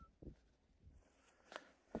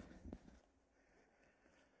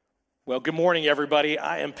Well, good morning, everybody.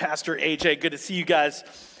 I am Pastor AJ. Good to see you guys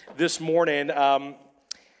this morning. We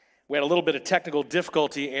had a little bit of technical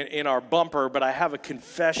difficulty in our bumper, but I have a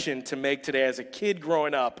confession to make today. As a kid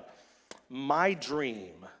growing up, my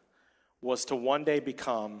dream was to one day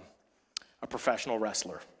become a professional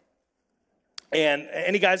wrestler. And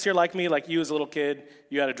any guys here like me, like you as a little kid,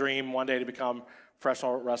 you had a dream one day to become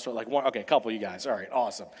professional wrestler? Okay, a couple of you guys. All right,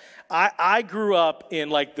 awesome. I grew up in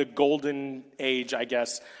like the golden age, I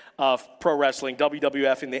guess, of pro wrestling,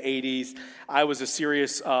 WWF in the 80s. I was a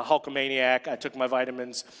serious Hulkamaniac. I took my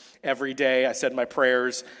vitamins every day. I said my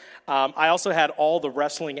prayers. I also had all the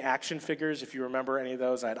wrestling action figures, if you remember any of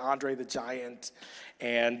those. I had Andre the Giant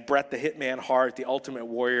and Bret the Hitman Hart, the Ultimate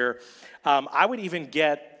Warrior. I would even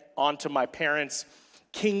get onto my parents'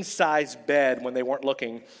 king-size bed when they weren't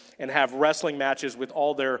looking and have wrestling matches with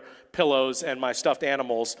all their pillows and my stuffed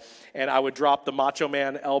animals, and I would drop the Macho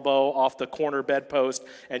Man elbow off the corner bedpost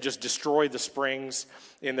and just destroy the springs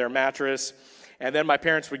in their mattress. And then my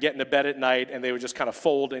parents would get into bed at night and they would just kind of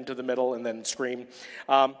fold into the middle and then scream.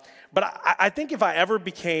 But I think if I ever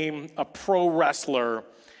became a pro wrestler,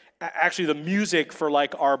 actually the music for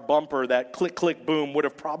like our bumper, that click, click, boom, would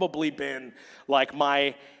have probably been like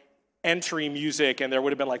my entry music, and there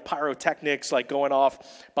would have been like pyrotechnics like going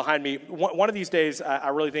off behind me. One of these days, I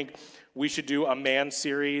really think we should do a man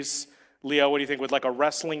series. Leo, what do you think, with like a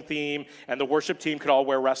wrestling theme, and the worship team could all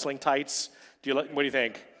wear wrestling tights? What do you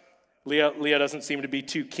think? Leo doesn't seem to be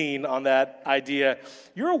too keen on that idea.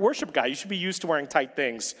 You're a worship guy. You should be used to wearing tight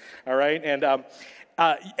things, all right? And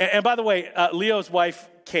by the way, Leo's wife,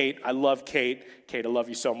 Kate, I love Kate. Kate, I love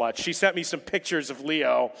you so much. She sent me some pictures of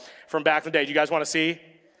Leo from back in the day. Do you guys want to see?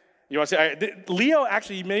 You want to say, Leo,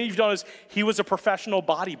 actually, maybe you've noticed, he was a professional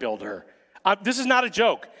bodybuilder. This is not a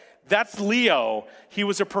joke. That's Leo. He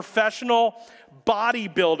was a professional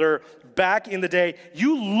bodybuilder back in the day.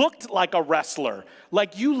 You looked like a wrestler.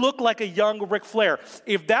 Like you look like a young Ric Flair.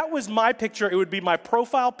 If that was my picture, it would be my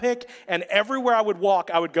profile pic, and everywhere I would walk,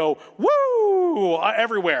 I would go, woo,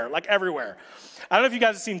 everywhere, like everywhere. I don't know if you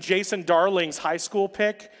guys have seen Jason Darling's high school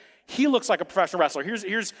pic. He looks like a professional wrestler.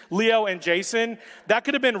 Here's Leo and Jason. That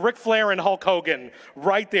could have been Ric Flair and Hulk Hogan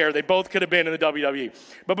right there. They both could have been in the WWE.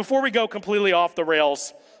 But before we go completely off the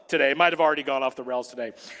rails today, it might have already gone off the rails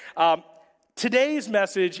today. Today's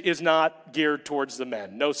message is not geared towards the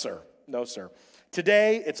men. No, sir. No, sir.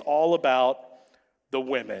 Today, it's all about the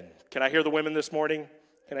women. Can I hear the women this morning?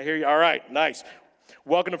 Can I hear you? All right, nice.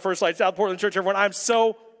 Welcome to First Light South Portland Church, everyone. I'm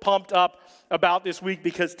so pumped up about this week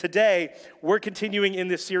because today we're continuing in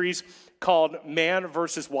this series called Man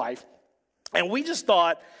versus Wife. And we just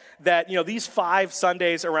thought that, these 5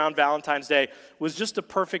 Sundays around Valentine's Day was just a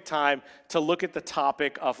perfect time to look at the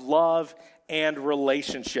topic of love and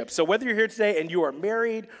relationships. So whether you're here today and you are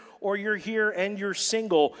married or you're here and you're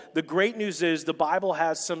single, the great news is the Bible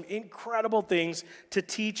has some incredible things to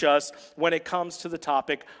teach us when it comes to the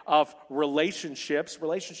topic of relationships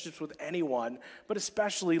with anyone, but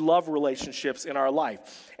especially love relationships in our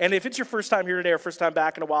life. And if it's your first time here today or first time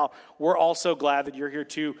back in a while, we're also glad that you're here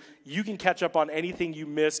too. You can catch up on anything you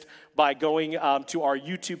missed by going to our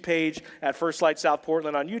YouTube page at First Light South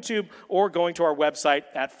Portland on YouTube, or going to our website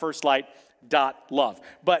at firstlight.love.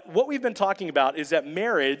 But what we've been talking about is that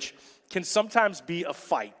marriage can sometimes be a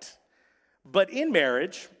fight. But in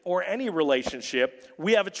marriage or any relationship,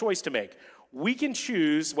 we have a choice to make. We can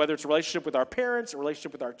choose, whether it's a relationship with our parents, a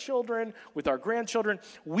relationship with our children, with our grandchildren,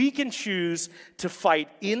 we can choose to fight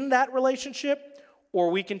in that relationship, or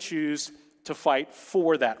we can choose to fight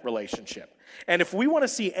for that relationship. And if we want to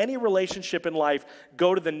see any relationship in life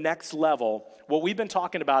go to the next level, what we've been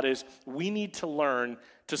talking about is we need to learn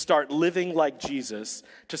to start living like Jesus,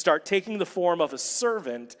 to start taking the form of a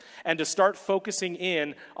servant, and to start focusing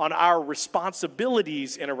in on our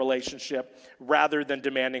responsibilities in a relationship rather than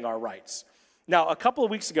demanding our rights. Now, a couple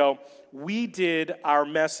of weeks ago, we did our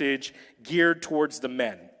message geared towards the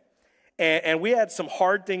men. And we had some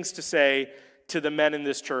hard things to say to the men in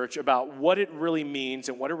this church about what it really means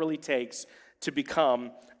and what it really takes to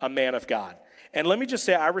become a man of God. And let me just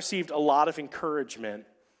say, I received a lot of encouragement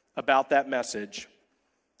about that message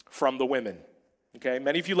from the women. Okay,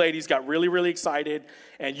 many of you ladies got really, really excited,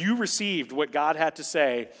 and you received what God had to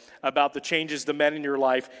say about the changes the men in your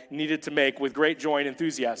life needed to make with great joy and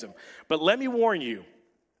enthusiasm. But let me warn you,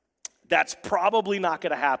 that's probably not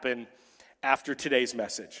going to happen after today's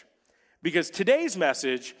message. Because today's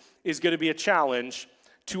message is going to be a challenge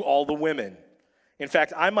to all the women. In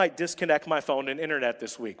fact, I might disconnect my phone and internet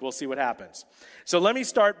this week. We'll see what happens. So let me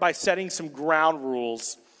start by setting some ground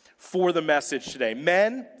rules for the message today.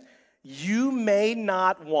 Men, you may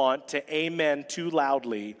not want to amen too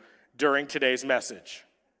loudly during today's message.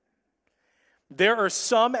 There are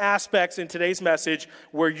some aspects in today's message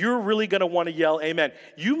where you're really going to want to yell amen.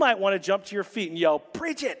 You might want to jump to your feet and yell,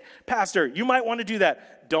 preach it, Pastor. You might want to do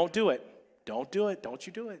that. Don't do it. Don't do it. Don't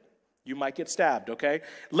you do it. You might get stabbed, okay?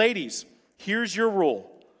 Ladies, here's your rule.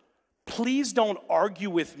 Please don't argue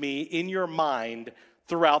with me in your mind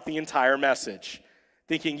throughout the entire message.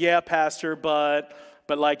 Thinking, yeah, Pastor, but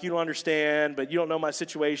like you don't understand, but you don't know my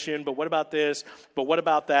situation, but what about this, but what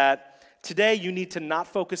about that? Today, you need to not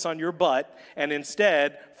focus on your but and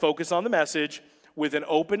instead focus on the message with an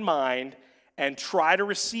open mind and try to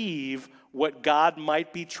receive what God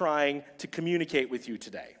might be trying to communicate with you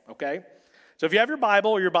today, okay? So if you have your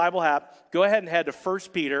Bible or your Bible app, go ahead and head to 1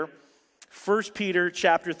 Peter. 1 Peter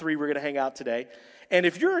chapter 3, we're going to hang out today. And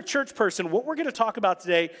if you're a church person, what we're going to talk about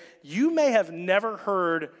today, you may have never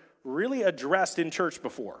heard really addressed in church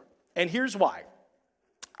before. And here's why.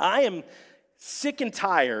 I am sick and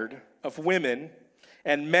tired of women,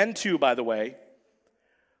 and men too, by the way,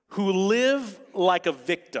 who live like a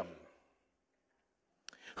victim.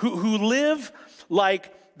 Who live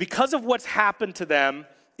like, because of what's happened to them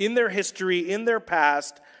in their history, in their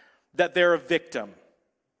past, that they're a victim.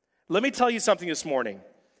 Let me tell you something this morning.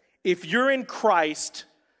 If you're in Christ,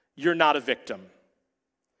 you're not a victim.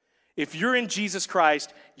 If you're in Jesus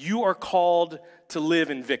Christ, you are called to live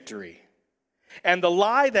in victory. And the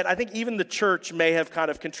lie that I think even the church may have kind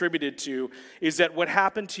of contributed to is that what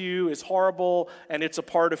happened to you is horrible and it's a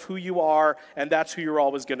part of who you are and that's who you're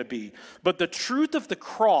always going to be. But the truth of the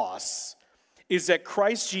cross is that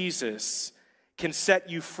Christ Jesus can set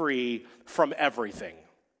you free from everything,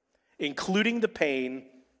 including the pain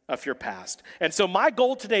of your past. And so my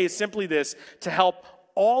goal today is simply this, to help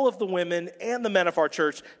all of the women and the men of our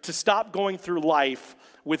church to stop going through life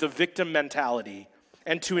with a victim mentality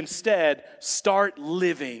and to instead start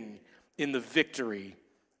living in the victory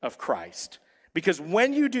of Christ. Because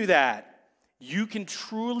when you do that, you can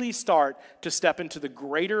truly start to step into the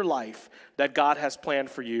greater life that God has planned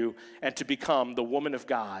for you and to become the woman of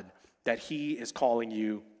God that He is calling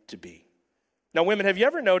you to be. Now, women, have you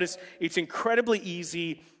ever noticed it's incredibly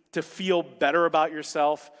easy to feel better about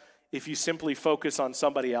yourself if you simply focus on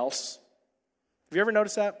somebody else? Have you ever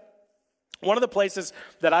noticed that? One of the places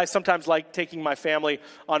that I sometimes like taking my family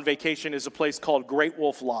on vacation is a place called Great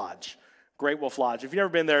Wolf Lodge. Great Wolf Lodge. If you've never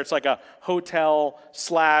been there, it's like a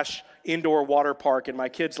hotel/indoor water park, and my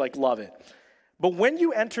kids love it. But when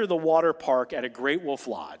you enter the water park at a Great Wolf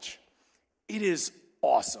Lodge, it is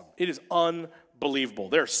awesome. It is unbelievable.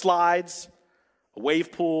 There are slides, a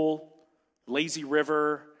wave pool, lazy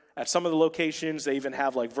river. At some of the locations, they even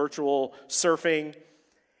have virtual surfing.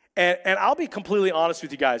 And I'll be completely honest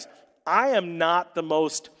with you guys. I am not the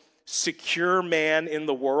most secure man in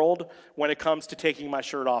the world when it comes to taking my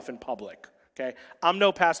shirt off in public, okay? I'm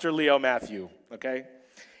no Pastor Leo Matthew, okay?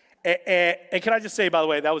 And can I just say, by the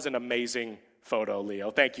way, that was an amazing photo, Leo.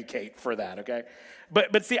 Thank you, Kate, for that, okay?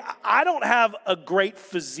 But see, I don't have a great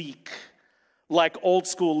physique like old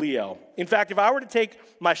school Leo. In fact, if I were to take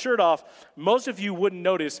my shirt off, most of you wouldn't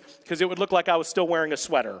notice because it would look like I was still wearing a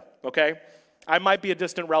sweater, okay? I might be a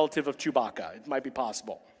distant relative of Chewbacca. It might be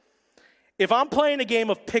possible. If I'm playing a game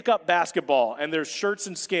of pickup basketball and there's shirts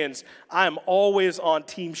and skins, I am always on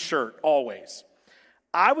team shirt, always.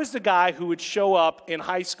 I was the guy who would show up in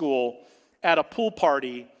high school at a pool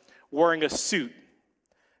party wearing a suit,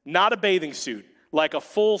 not a bathing suit, like a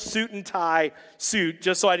full suit and tie suit,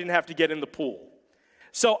 just so I didn't have to get in the pool.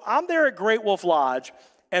 So I'm there at Great Wolf Lodge,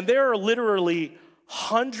 and there are literally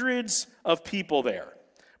hundreds of people there.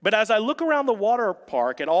 But as I look around the water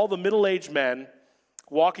park at all the middle-aged men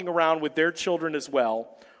walking around with their children as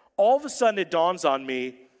well, all of a sudden it dawns on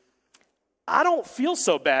me, I don't feel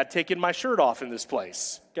so bad taking my shirt off in this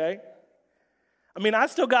place, okay? I mean, I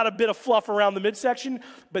still got a bit of fluff around the midsection,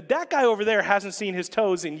 but that guy over there hasn't seen his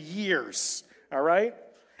toes in years, all right?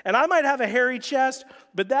 And I might have a hairy chest,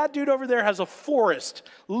 but that dude over there has a forest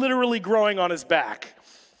literally growing on his back.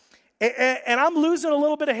 And I'm losing a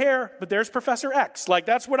little bit of hair, but there's Professor X.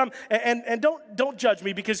 That's what I'm, and don't judge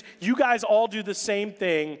me because you guys all do the same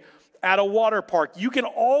thing at a water park. You can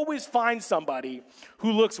always find somebody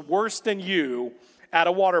who looks worse than you at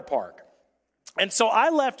a water park. And so I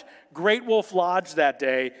left Great Wolf Lodge that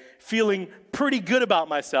day feeling pretty good about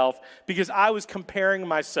myself because I was comparing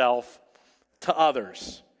myself to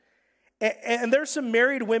others. And there's some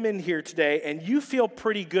married women here today, and you feel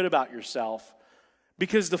pretty good about yourself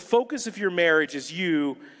because the focus of your marriage is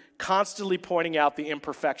you constantly pointing out the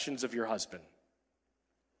imperfections of your husband.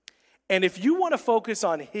 And if you want to focus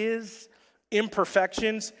on his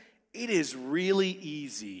imperfections, it is really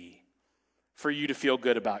easy for you to feel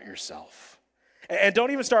good about yourself. And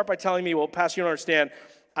don't even start by telling me, well, Pastor, you don't understand.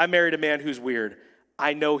 I married a man who's weird.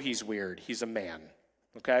 I know he's weird. He's a man,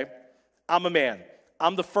 okay? I'm a man.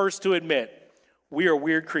 I'm the first to admit we are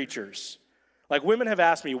weird creatures. Like, women have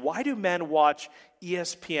asked me, why do men watch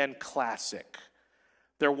ESPN Classic?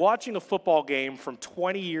 They're watching a football game from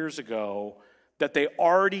 20 years ago that they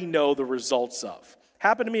already know the results of.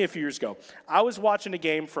 Happened to me a few years ago. I was watching a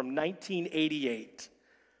game from 1988,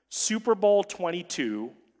 Super Bowl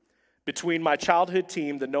 22, between my childhood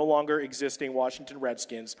team, the no longer existing Washington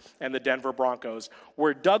Redskins, and the Denver Broncos,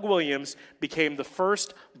 where Doug Williams became the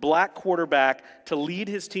first black quarterback to lead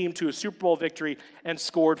his team to a Super Bowl victory and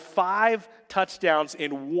scored 5 touchdowns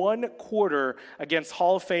in 1 quarter against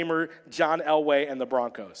Hall of Famer John Elway and the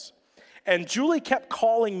Broncos. And Julie kept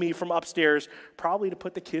calling me from upstairs, probably to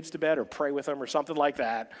put the kids to bed or pray with them or something like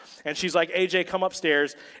that. And she's like, AJ, come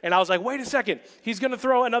upstairs. And I was like, wait a second, he's going to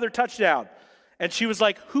throw another touchdown. And she was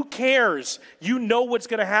like, who cares? You know what's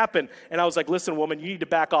going to happen. And I was like, listen, woman, you need to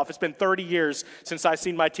back off. It's been 30 years since I've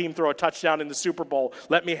seen my team throw a touchdown in the Super Bowl.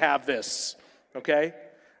 Let me have this, okay?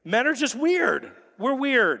 Men are just weird. We're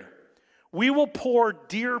weird. We will pour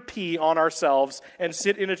deer pee on ourselves and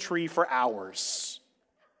sit in a tree for hours.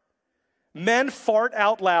 Men fart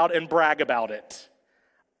out loud and brag about it.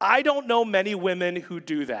 I don't know many women who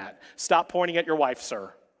do that. Stop pointing at your wife,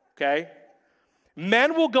 sir, okay?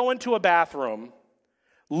 Men will go into a bathroom,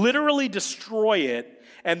 literally destroy it,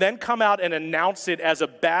 and then come out and announce it as a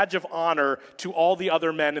badge of honor to all the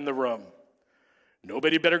other men in the room.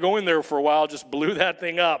 Nobody better go in there for a while, just blew that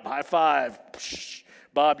thing up. High five. Psh,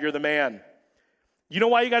 Bob, you're the man. You know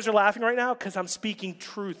why you guys are laughing right now? Because I'm speaking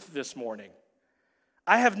truth this morning.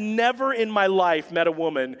 I have never in my life met a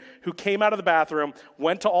woman who came out of the bathroom,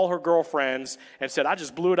 went to all her girlfriends, and said, I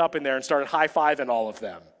just blew it up in there, and started high-fiving all of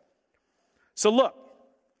them. So look,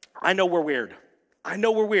 I know we're weird. I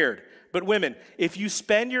know we're weird. But women, if you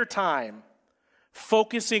spend your time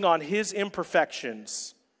focusing on his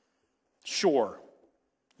imperfections, sure,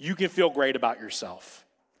 you can feel great about yourself.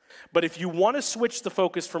 But if you want to switch the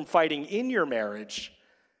focus from fighting in your marriage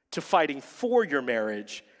to fighting for your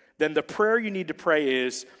marriage, then the prayer you need to pray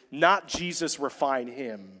is not Jesus, refine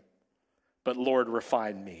him, but Lord,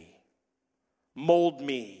 refine me. Mold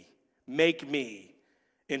me, make me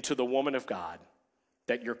into the woman of God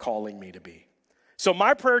that you're calling me to be. So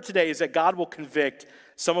my prayer today is that God will convict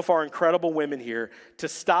some of our incredible women here to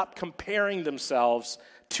stop comparing themselves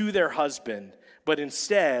to their husband, but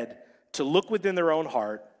instead to look within their own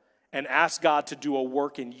heart and ask God to do a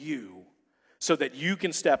work in you so that you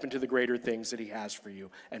can step into the greater things that he has for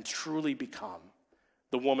you and truly become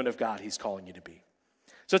the woman of God he's calling you to be.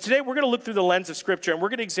 So today we're going to look through the lens of Scripture, and we're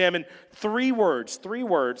going to examine three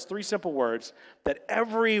simple words that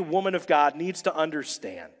every woman of God needs to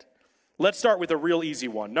understand. Let's start with a real easy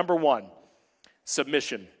one. Number 1,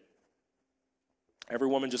 submission. Every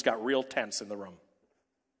woman just got real tense in the room.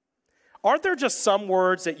 Aren't there just some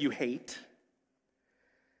words that you hate?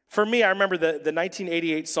 For me, I remember the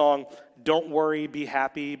 1988 song, Don't Worry, Be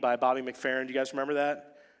Happy by Bobby McFerrin. Do you guys remember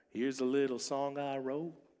that? Here's a little song I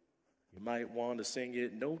wrote. You might want to sing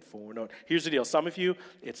it note for note. Here's the deal. Some of you,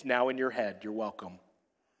 it's now in your head. You're welcome.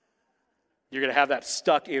 You're going to have that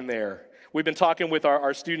stuck in there. We've been talking with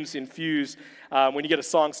our students in Fuse. When you get a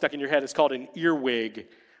song stuck in your head, it's called an earwig.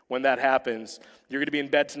 When that happens, you're going to be in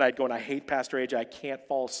bed tonight going, I hate Pastor AJ. I can't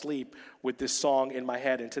fall asleep with this song in my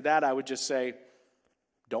head. And to that, I would just say,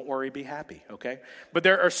 don't worry, be happy, okay? But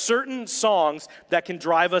there are certain songs that can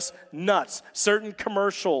drive us nuts, certain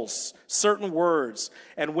commercials, certain words.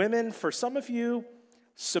 And women, for some of you,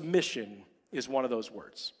 submission is one of those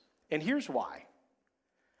words. And here's why.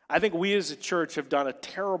 I think we as a church have done a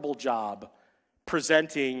terrible job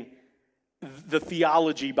presenting the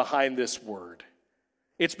theology behind this word.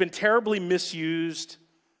 It's been terribly misused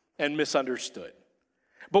and misunderstood.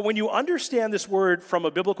 But when you understand this word from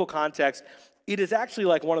a biblical context, it is actually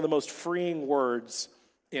like one of the most freeing words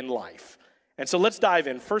in life. And so let's dive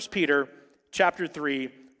in. 1 Peter chapter 3,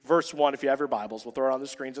 verse 1, if you have your Bibles. We'll throw it on the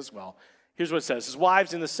screens as well. Here's what it says. It says,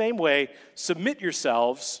 wives, in the same way, submit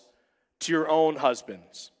yourselves to your own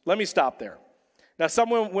husbands. Let me stop there. Now,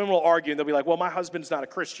 some women will argue, and they'll be like, well, my husband's not a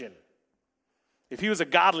Christian. If he was a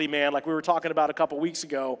godly man, like we were talking about a couple weeks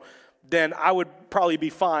ago, then I would probably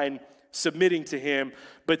be fine submitting to him.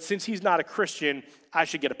 But since he's not a Christian, I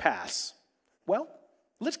should get a pass. Well,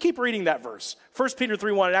 let's keep reading that verse. 1 Peter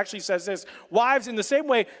 3:1, it actually says this, wives, in the same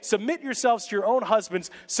way, submit yourselves to your own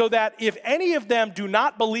husbands, so that if any of them do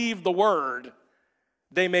not believe the word,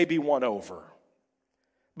 they may be won over.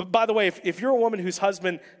 But by the way, if you're a woman whose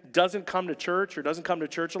husband doesn't come to church or doesn't come to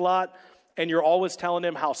church a lot, and you're always telling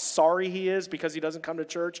him how sorry he is because he doesn't come to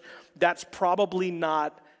church, that's probably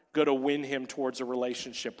not going to win him towards a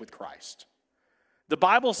relationship with Christ. The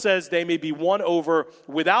Bible says they may be won over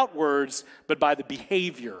without words, but by the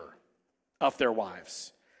behavior of their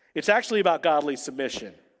wives. It's actually about godly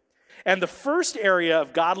submission. And the first area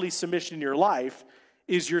of godly submission in your life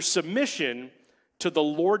is your submission to the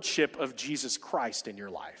lordship of Jesus Christ in your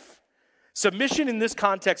life. Submission in this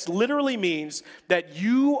context literally means that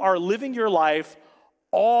you are living your life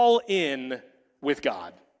all in with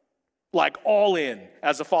God. Like all in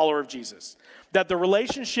as a follower of Jesus. That the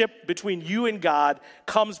relationship between you and God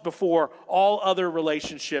comes before all other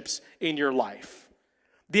relationships in your life.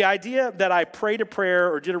 The idea that I prayed a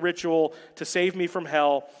prayer or did a ritual to save me from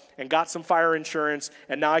hell and got some fire insurance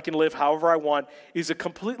and now I can live however I want is a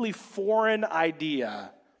completely foreign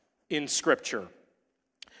idea in Scripture.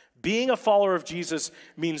 Being a follower of Jesus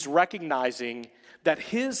means recognizing that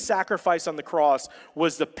his sacrifice on the cross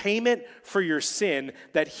was the payment for your sin,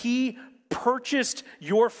 that he purchased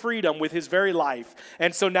your freedom with his very life.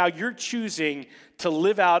 And so now you're choosing to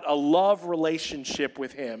live out a love relationship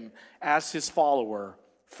with him as his follower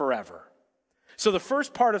forever. So the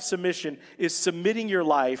first part of submission is submitting your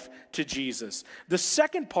life to Jesus. The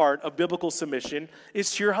second part of biblical submission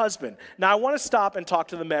is to your husband. Now I want to stop and talk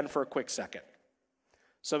to the men for a quick second.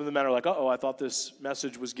 Some of the men are like, I thought this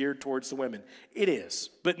message was geared towards the women. It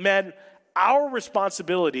is. But men, our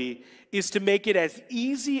responsibility is to make it as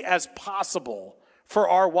easy as possible for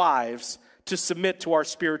our wives to submit to our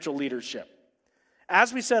spiritual leadership.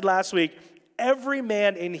 As we said last week, every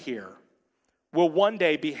man in here will one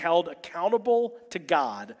day be held accountable to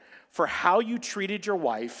God for how you treated your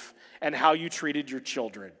wife and how you treated your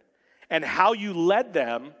children and how you led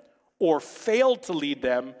them or failed to lead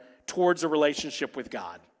them towards a relationship with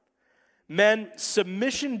God. Men,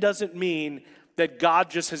 submission doesn't mean that God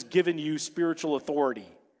just has given you spiritual authority.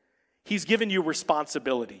 He's given you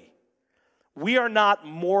responsibility. We are not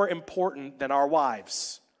more important than our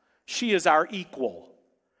wives. She is our equal.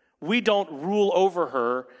 We don't rule over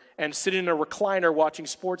her and sit in a recliner watching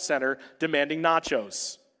SportsCenter demanding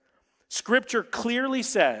nachos. Scripture clearly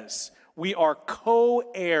says we are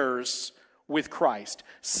co-heirs with Christ,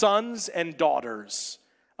 sons and daughters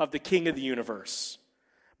of the King of the universe.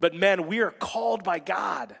 But men, we are called by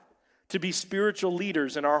God to be spiritual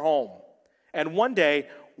leaders in our home. And one day,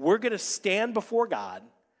 we're going to stand before God,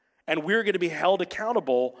 and we're going to be held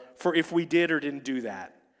accountable for if we did or didn't do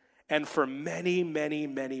that. And for many, many,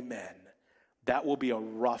 many men, that will be a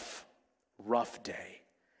rough, rough day.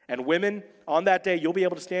 And women, on that day, you'll be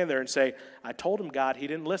able to stand there and say, I told him, God, he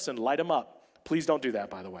didn't listen. Light him up. Please don't do that,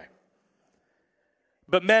 by the way.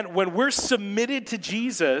 But men, when we're submitted to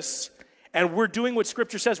Jesus and we're doing what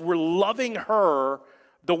Scripture says, we're loving her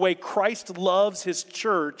the way Christ loves his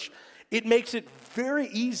church, it makes it very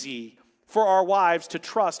easy for our wives to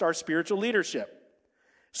trust our spiritual leadership.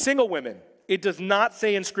 Single women, it does not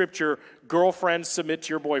say in Scripture, girlfriends submit to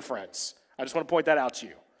your boyfriends. I just want to point that out to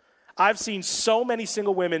you. I've seen so many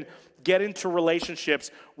single women get into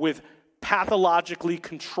relationships with pathologically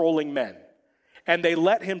controlling men. And they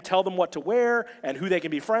let him tell them what to wear and who they can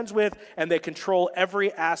be friends with, and they control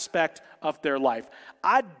every aspect of their life.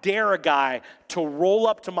 I dare a guy to roll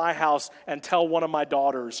up to my house and tell one of my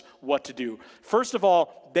daughters what to do. First of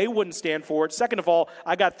all, they wouldn't stand for it. Second of all,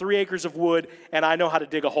 I got 3 acres of wood, and I know how to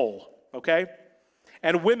dig a hole, okay?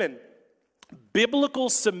 And women, biblical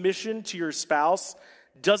submission to your spouse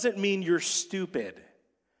doesn't mean you're stupid.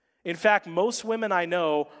 In fact, most women I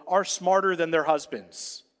know are smarter than their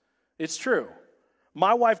husbands. It's true.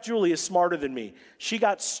 My wife, Julie, is smarter than me. She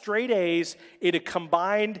got straight A's in a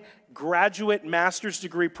combined graduate master's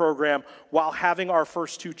degree program while having our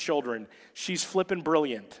first 2 children. She's flippin'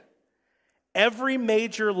 brilliant. Every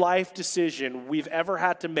major life decision we've ever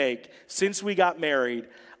had to make since we got married,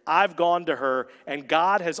 I've gone to her, and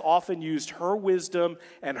God has often used her wisdom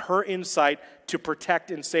and her insight to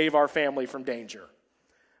protect and save our family from danger.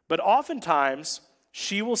 But oftentimes,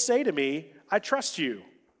 she will say to me, I trust you.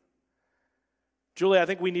 Julie, I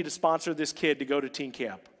think we need to sponsor this kid to go to teen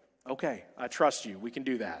camp. Okay, I trust you. We can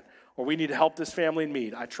do that. Or we need to help this family in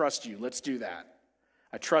need. I trust you. Let's do that.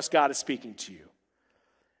 I trust God is speaking to you.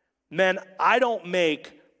 Men, I don't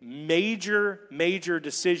make major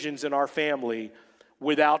decisions in our family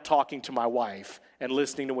without talking to my wife and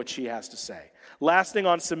listening to what she has to say. Last thing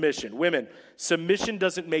on submission. Women, submission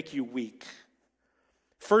doesn't make you weak.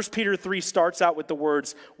 1 Peter 3 starts out with the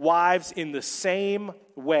words, wives, in the same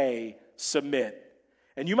way, submit.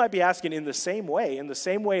 And you might be asking, in the same way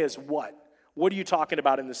as what? What are you talking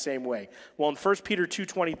about in the same way? Well, in 1 Peter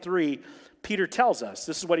 2:23, Peter tells us,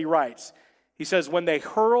 this is what he writes. He says, when they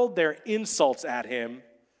hurled their insults at him,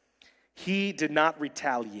 he did not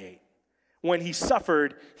retaliate. When he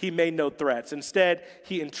suffered, he made no threats. Instead,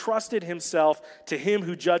 he entrusted himself to him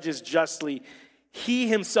who judges justly. He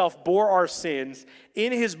himself bore our sins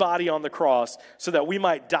in his body on the cross so that we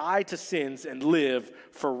might die to sins and live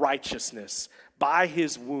for righteousness. By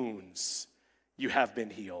his wounds, you have been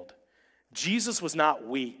healed. Jesus was not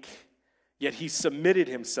weak, yet he submitted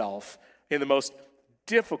himself in the most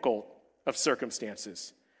difficult of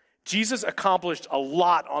circumstances. Jesus accomplished a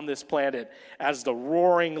lot on this planet as the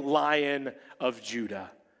roaring lion of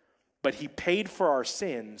Judah, but he paid for our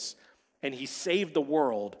sins and he saved the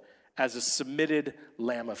world as a submitted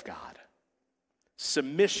Lamb of God.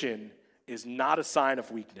 Submission is not a sign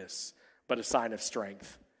of weakness, but a sign of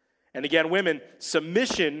strength. And again, women,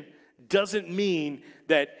 submission doesn't mean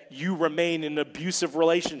that you remain in an abusive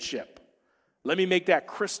relationship. Let me make that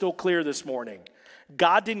crystal clear this morning.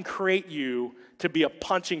 God didn't create you to be a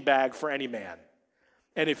punching bag for any man.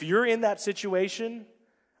 And if you're in that situation,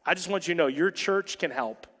 I just want you to know your church can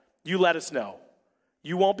help. You let us know.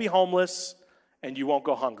 You won't be homeless and you won't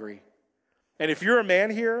go hungry. And if you're a man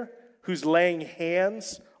here who's laying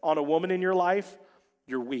hands on a woman in your life,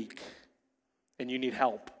 you're weak and you need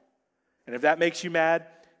help. And if that makes you mad,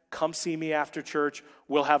 come see me after church.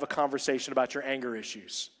 We'll have a conversation about your anger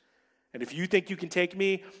issues. And if you think you can take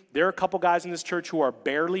me, there are a couple guys in this church who are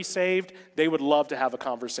barely saved. They would love to have a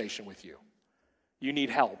conversation with you. You need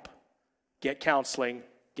help. Get counseling,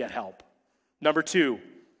 get help. Number 2,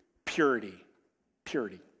 purity.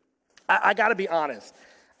 Purity. I got to be honest.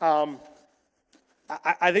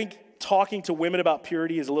 I think talking to women about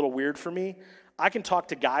purity is a little weird for me. I can talk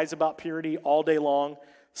to guys about purity all day long.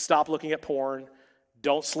 Stop looking at porn.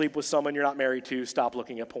 Don't sleep with someone you're not married to. Stop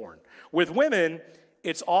looking at porn. With women,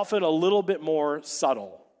 it's often a little bit more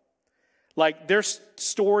subtle. Like there's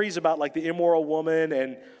stories about like the immoral woman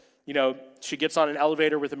and, you know, she gets on an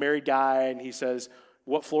elevator with a married guy and he says,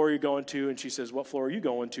 "What floor are you going to?" And she says, "What floor are you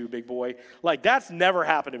going to, big boy?" Like that's never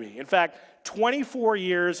happened to me. In fact, 24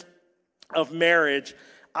 years of marriage,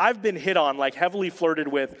 I've been hit on, like heavily flirted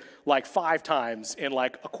with like 5 times in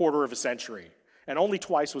like a quarter of a century. And only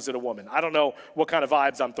twice was it a woman. I don't know what kind of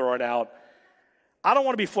vibes I'm throwing out. I don't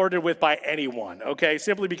want to be flirted with by anyone, okay?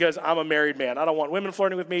 Simply because I'm a married man. I don't want women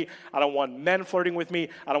flirting with me. I don't want men flirting with me.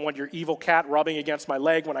 I don't want your evil cat rubbing against my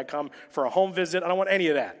leg when I come for a home visit. I don't want any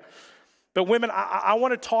of that. But women, I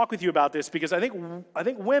want to talk with you about this because I think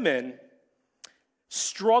women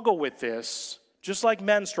struggle with this just like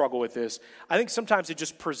men struggle with this. I think sometimes it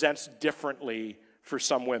just presents differently for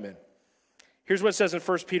some women. Here's what it says in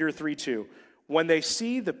 1 Peter 3:2. When they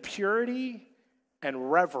see the purity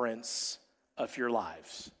and reverence of your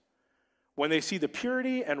lives. When they see the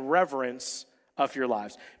purity and reverence of your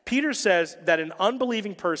lives. Peter says that an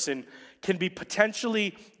unbelieving person can be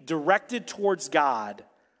potentially directed towards God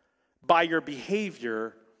by your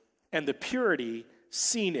behavior and the purity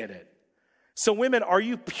seen in it. So women, are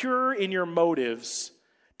you pure in your motives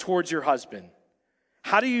towards your husband?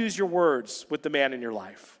 How do you use your words with the man in your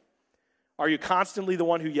life? Are you constantly the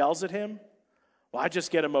one who yells at him? Well, I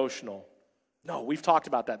just get emotional. No, we've talked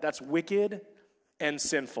about that. That's wicked and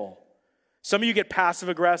sinful. Some of you get passive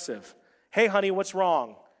aggressive. Hey, honey, what's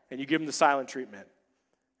wrong? And you give them the silent treatment.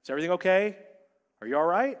 Is everything okay? Are you all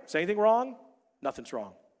right? Is anything wrong? Nothing's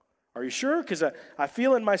wrong. Are you sure? Because I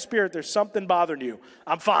feel in my spirit there's something bothering you.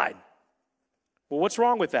 I'm fine. Well, what's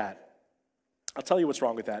wrong with that? I'll tell you what's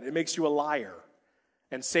wrong with that. It makes you a liar.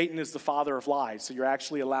 And Satan is the father of lies. So you're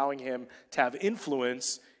actually allowing him to have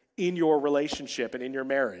influence in your relationship and in your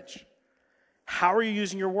marriage. How are you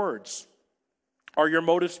using your words? Are your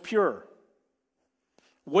motives pure?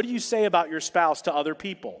 What do you say about your spouse to other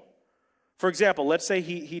people? For example, let's say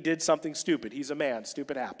he did something stupid. He's a man.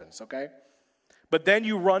 Stupid happens, okay? But then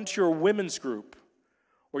you run to your women's group,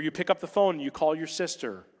 or you pick up the phone and you call your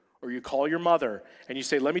sister, or you call your mother, and you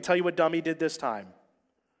say, let me tell you what dummy did this time.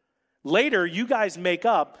 Later, you guys make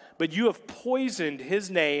up, but you have poisoned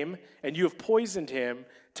his name, and you have poisoned him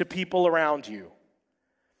to people around you.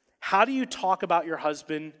 How do you talk about your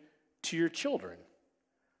husband to your children?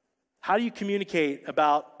 How do you communicate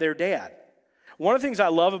about their dad? One of the things I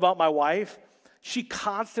love about my wife, she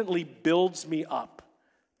constantly builds me up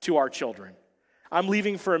to our children. I'm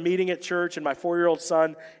leaving for a meeting at church, and my 4-year-old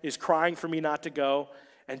son is crying for me not to go.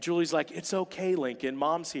 And Julie's like, it's okay, Lincoln.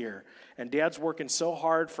 Mom's here. And Dad's working so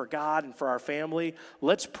hard for God and for our family.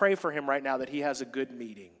 Let's pray for him right now that he has a good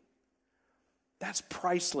meeting. That's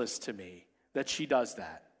priceless to me that she does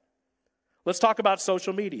that. Let's talk about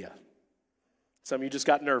social media. Some of you just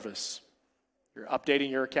got nervous. You're updating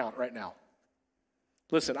your account right now.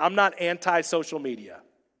 Listen, I'm not anti-social media.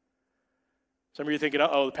 Some of you are thinking,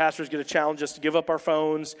 uh-oh, the pastor's going to challenge us to give up our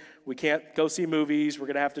phones. We can't go see movies. We're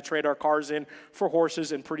going to have to trade our cars in for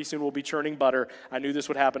horses, and pretty soon we'll be churning butter. I knew this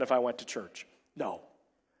would happen if I went to church. No,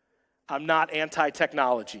 I'm not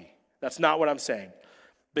anti-technology. That's not what I'm saying.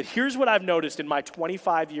 But here's what I've noticed in my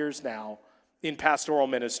 25 years now in pastoral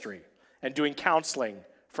ministry and doing counseling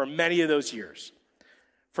for many of those years.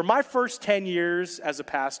 For my first 10 years as a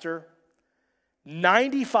pastor,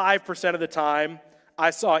 95% of the time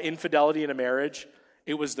I saw infidelity in a marriage,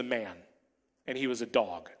 it was the man, and he was a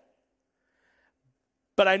dog.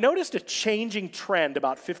 But I noticed a changing trend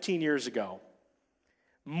about 15 years ago.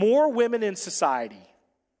 More women in society,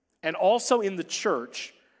 and also in the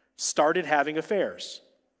church, started having affairs.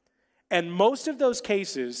 And most of those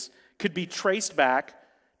cases could be traced back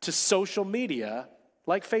to social media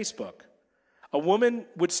like Facebook. A woman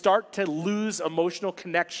would start to lose emotional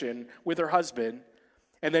connection with her husband,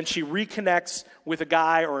 and then she reconnects with a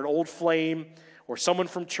guy or an old flame or someone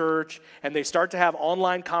from church, and they start to have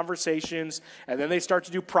online conversations, and then they start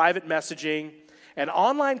to do private messaging. And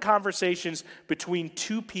online conversations between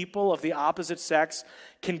two people of the opposite sex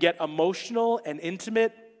can get emotional and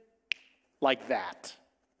intimate like that.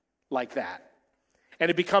 Like that. And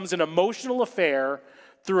it becomes an emotional affair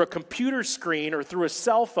through a computer screen or through a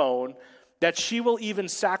cell phone that she will even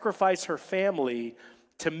sacrifice her family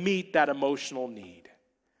to meet that emotional need.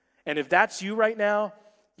 And if that's you right now,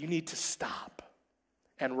 you need to stop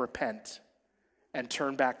and repent and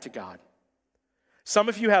turn back to God. Some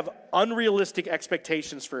of you have unrealistic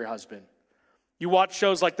expectations for your husband. You watch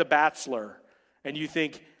shows like The Bachelor, and you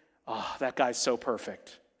think, oh, that guy's so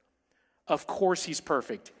perfect. Of course he's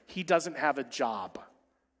perfect. He doesn't have a job.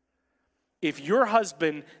 If your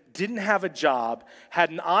husband didn't have a job, had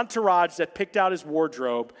an entourage that picked out his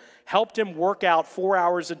wardrobe, helped him work out 4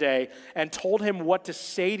 hours a day, and told him what to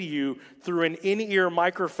say to you through an in-ear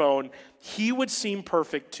microphone, he would seem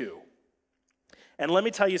perfect too. And let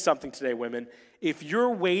me tell you something today, women. If you're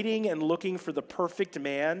waiting and looking for the perfect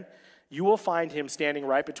man, you will find him standing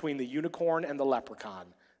right between the unicorn and the leprechaun.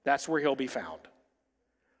 That's where he'll be found.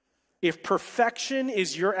 If perfection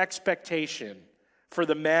is your expectation for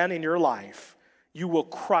the man in your life, you will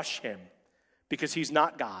crush him because he's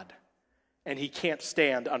not God and he can't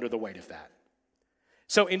stand under the weight of that.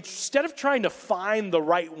 So instead of trying to find the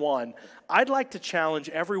right one, I'd like to challenge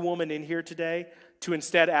every woman in here today to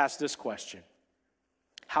instead ask this question: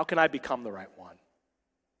 how can I become the right one?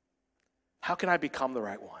 How can I become the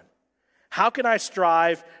right one? How can I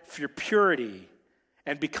strive for purity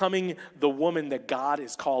and becoming the woman that God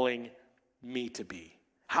is calling me to be?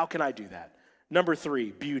 How can I do that? Number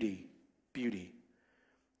 3, beauty. Beauty.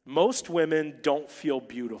 Most women don't feel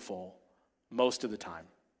beautiful most of the time.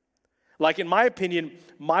 Like, in my opinion,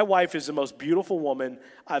 my wife is the most beautiful woman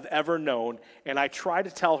I've ever known, and I try to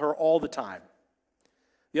tell her all the time.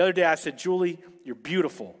 The other day I said, Julie, you're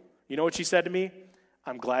beautiful. You know what she said to me?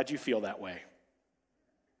 I'm glad you feel that way.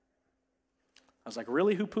 I was like,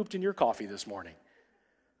 really? Who pooped in your coffee this morning?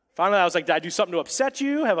 Finally, I was like, did I do something to upset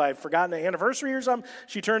you? Have I forgotten the anniversary or something?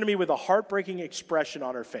 She turned to me with a heartbreaking expression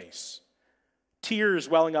on her face, tears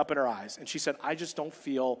welling up in her eyes. And she said, I just don't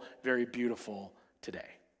feel very beautiful today.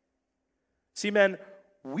 See, men,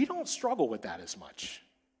 we don't struggle with that as much.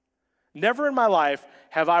 Never in my life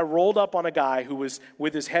have I rolled up on a guy who was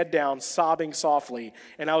with his head down, sobbing softly.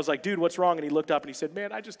 And I was like, dude, what's wrong? And he looked up and he said,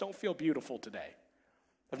 man, I just don't feel beautiful today.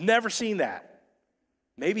 I've never seen that.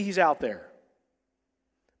 Maybe he's out there.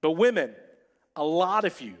 But women, a lot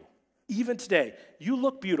of you, even today, you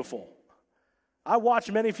look beautiful. I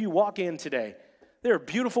watched many of you walk in today. There are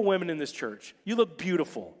beautiful women in this church. You look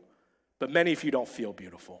beautiful, but many of you don't feel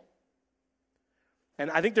beautiful. And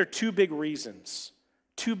I think there are two big reasons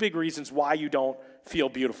why you don't feel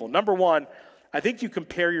beautiful. Number one, I think you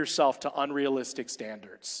compare yourself to unrealistic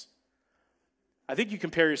standards. The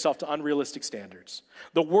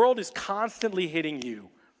world is constantly hitting you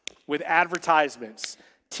with advertisements,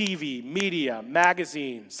 TV, media,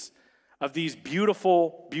 magazines of these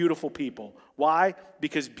beautiful, beautiful people. Why?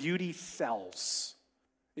 Because beauty sells.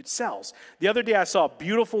 It sells. The other day I saw a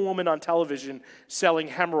beautiful woman on television selling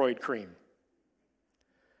hemorrhoid cream.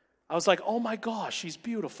 I was like, oh my gosh, she's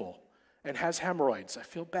beautiful and has hemorrhoids. I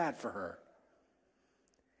feel bad for her.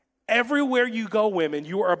 Everywhere you go, women,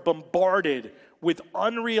 you are bombarded with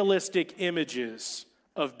unrealistic images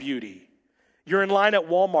of beauty. You're in line at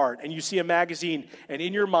Walmart and you see a magazine, and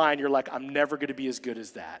in your mind you're like, I'm never going to be as good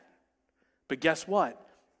as that. But guess what?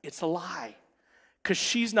 It's a lie, because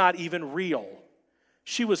she's not even real.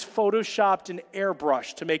 She was photoshopped and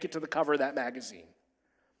airbrushed to make it to the cover of that magazine.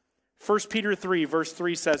 1 Peter 3, verse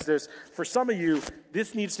 3 says this. For some of you,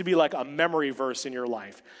 this needs to be like a memory verse in your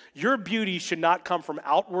life. Your beauty should not come from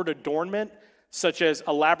outward adornment, such as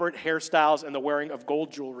elaborate hairstyles and the wearing of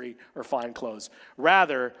gold jewelry or fine clothes.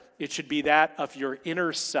 Rather, it should be that of your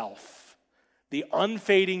inner self, the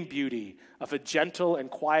unfading beauty of a gentle and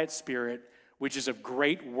quiet spirit, which is of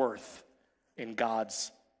great worth in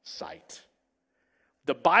God's sight.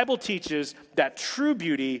 The Bible teaches that true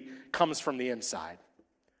beauty comes from the inside.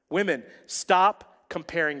 Women, stop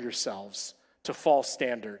comparing yourselves to false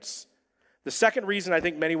standards. The second reason I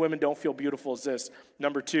think many women don't feel beautiful is this.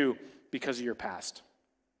 Number 2, because of your past.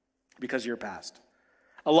 Because of your past.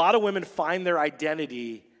 A lot of women find their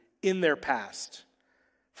identity in their past.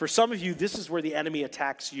 For some of you, this is where the enemy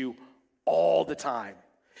attacks you all the time.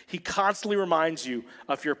 He constantly reminds you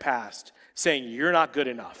of your past, saying you're not good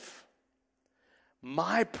enough.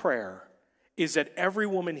 My prayer is that every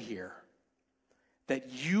woman here, that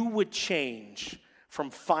you would change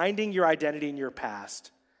from finding your identity in your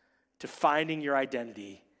past to finding your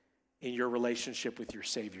identity in your relationship with your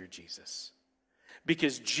Savior, Jesus.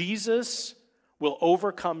 Because Jesus will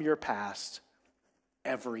overcome your past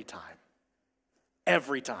every time.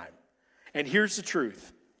 Every time. And here's the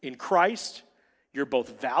truth. In Christ, you're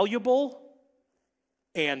both valuable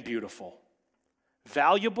and beautiful.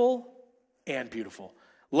 Valuable and beautiful.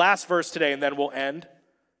 Last verse today, and then we'll end.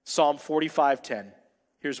 Psalm 45:10.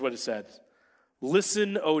 Here's what it says.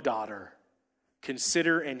 Listen, O daughter,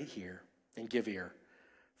 consider and hear and give ear.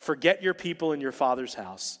 Forget your people in your father's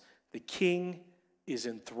house. The king is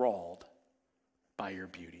enthralled by your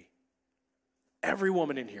beauty. Every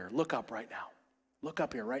woman in here, look up right now. Look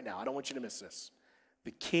up here right now. I don't want you to miss this.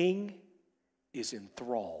 The king is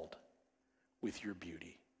enthralled with your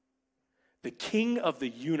beauty. The king of the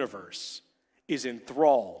universe is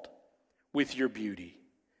enthralled with your beauty.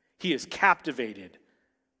 He is captivated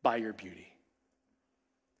by your beauty.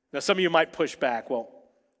 Now, some of you might push back. Well,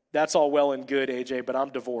 that's all well and good, AJ, but I'm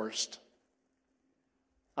divorced.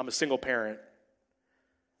 I'm a single parent.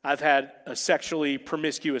 I've had a sexually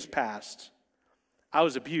promiscuous past. I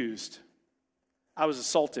was abused. I was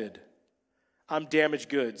assaulted. I'm damaged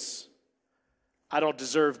goods. I don't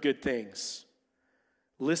deserve good things.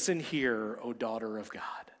 Listen here, O daughter of God.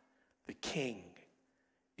 The king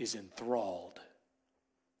is enthralled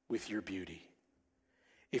with your beauty.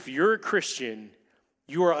 If you're a Christian,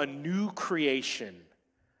 you are a new creation,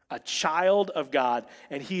 a child of God,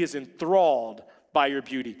 and he is enthralled by your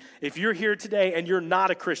beauty. If you're here today and you're not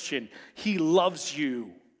a Christian, he loves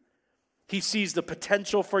you. He sees the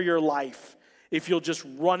potential for your life if you'll just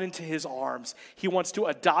run into his arms. He wants to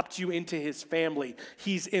adopt you into his family.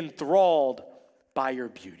 He's enthralled by your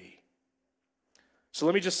beauty. So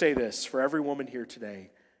let me just say this for every woman here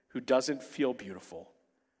today who doesn't feel beautiful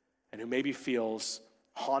and who maybe feels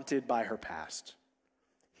haunted by her past.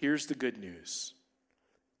 Here's the good news.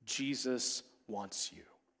 Jesus wants you.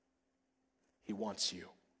 He wants you.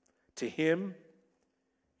 To him,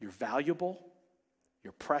 you're valuable,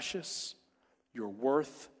 you're precious, you're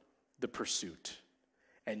worth the pursuit.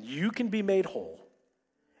 And you can be made whole,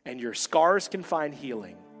 and your scars can find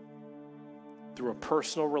healing through a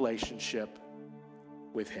personal relationship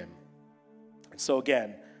with him. And so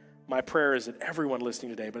again, my prayer is that everyone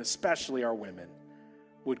listening today, but especially our women,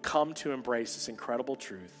 would come to embrace this incredible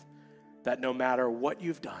truth that no matter what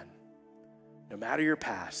you've done, no matter your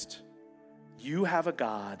past, you have a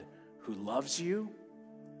God who loves you,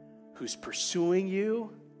 who's pursuing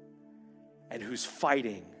you, and who's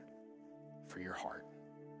fighting for your heart.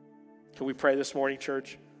 Can we pray this morning,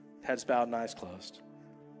 church? Heads bowed and eyes closed.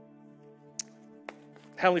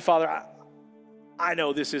 Heavenly Father, I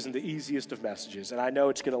know this isn't the easiest of messages, and I know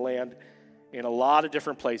it's going to land in a lot of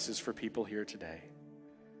different places for people here today.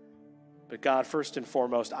 But God, first and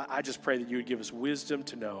foremost, I just pray that you would give us wisdom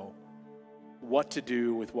to know what to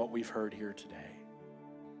do with what we've heard here today.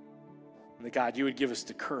 And that, God, you would give us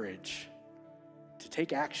the courage to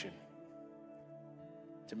take action,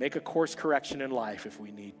 to make a course correction in life if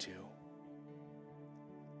we need to,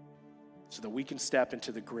 so that we can step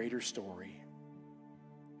into the greater story,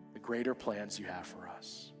 the greater plans you have for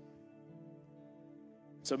us.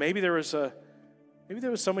 So maybe there was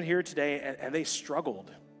someone here today and they struggled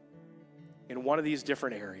in one of these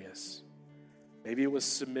different areas. Maybe it was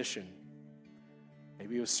submission.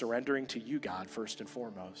 Maybe it was surrendering to you, God, first and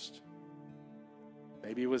foremost.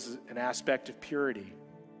 Maybe it was an aspect of purity.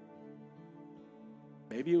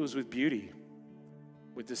 Maybe it was with beauty,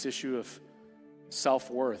 with this issue of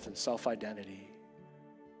self-worth and self-identity.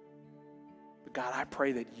 But God, I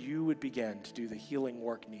pray that you would begin to do the healing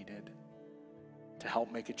work needed to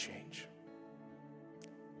help make a change.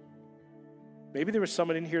 Maybe there was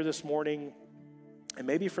someone in here this morning, and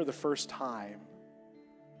maybe for the first time,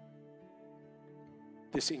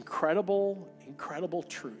 this incredible, incredible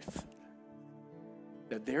truth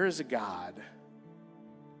that there is a God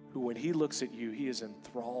who, when he looks at you, he is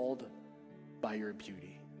enthralled by your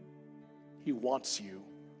beauty. He wants you.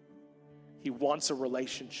 He wants a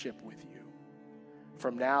relationship with you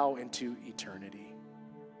from now into eternity.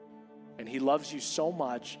 And he loves you so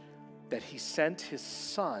much that he sent his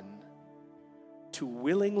son to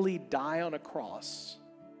willingly die on a cross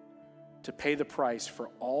to pay the price for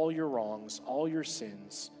all your wrongs, all your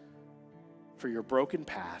sins, for your broken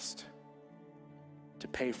past, to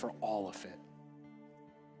pay for all of it,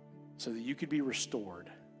 so that you could be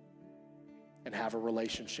restored and have a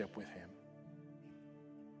relationship with him.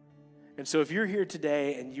 And so if you're here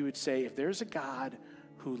today and you would say, if there's a God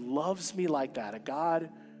who loves me like that, a God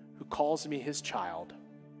who calls me his child,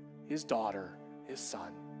 his daughter, his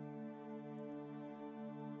son,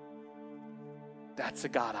 that's the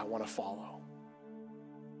God I want to follow.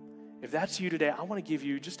 If that's you today, I want to give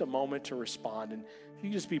you just a moment to respond. And if you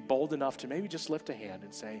can just be bold enough to maybe just lift a hand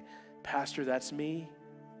and say, Pastor, that's me.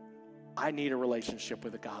 I need a relationship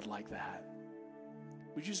with a God like that.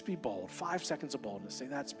 Would you just be bold? 5 seconds of boldness. Say,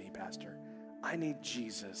 that's me, Pastor. I need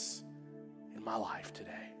Jesus in my life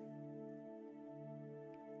today.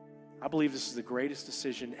 I believe this is the greatest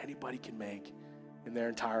decision anybody can make in their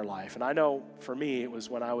entire life. And I know for me, it was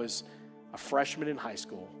when I was a freshman in high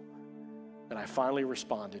school that I finally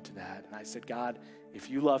responded to that. And I said, God, if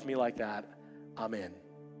you love me like that, I'm in.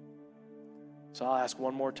 So I'll ask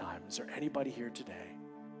one more time. Is there anybody here today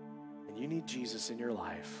and you need Jesus in your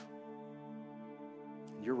life?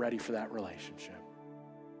 You're ready for that relationship.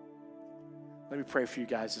 Let me pray for you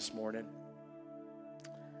guys this morning.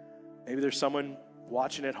 Maybe there's someone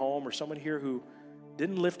watching at home or someone here who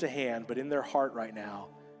didn't lift a hand, but in their heart right now,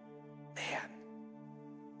 man,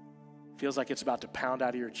 feels like it's about to pound out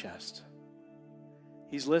of your chest.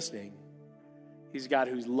 He's listening. He's a God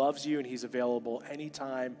who loves you, and he's available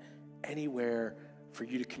anytime, anywhere for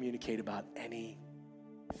you to communicate about anything.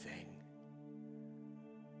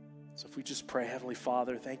 So if we just pray, Heavenly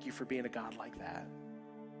Father, thank you for being a God like that.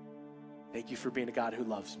 Thank you for being a God who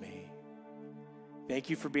loves me. Thank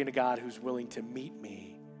you for being a God who's willing to meet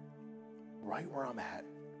me right where I'm at.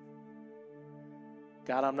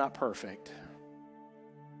 God, I'm not perfect.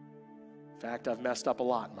 In fact, I've messed up a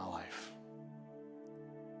lot in my life.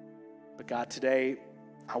 But God, today,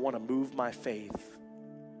 I want to move my faith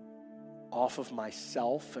off of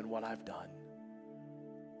myself and what I've done.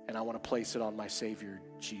 And I want to place it on my Savior,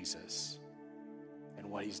 Jesus, and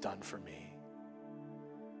what he's done for me.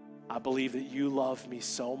 I believe that you love me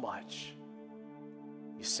so much.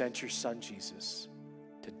 You sent your son, Jesus,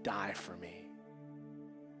 to die for me.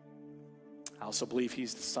 I also believe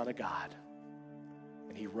he's the Son of God,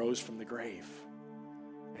 and he rose from the grave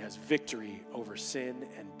and has victory over sin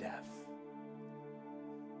and death.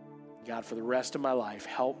 God, for the rest of my life,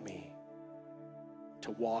 help me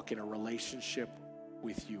to walk in a relationship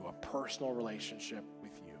with you, a personal relationship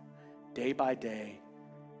with you, day by day,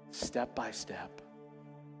 step by step.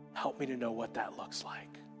 Help me to know what that looks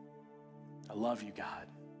like. I love you, God.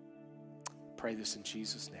 Pray this in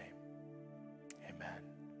Jesus' name.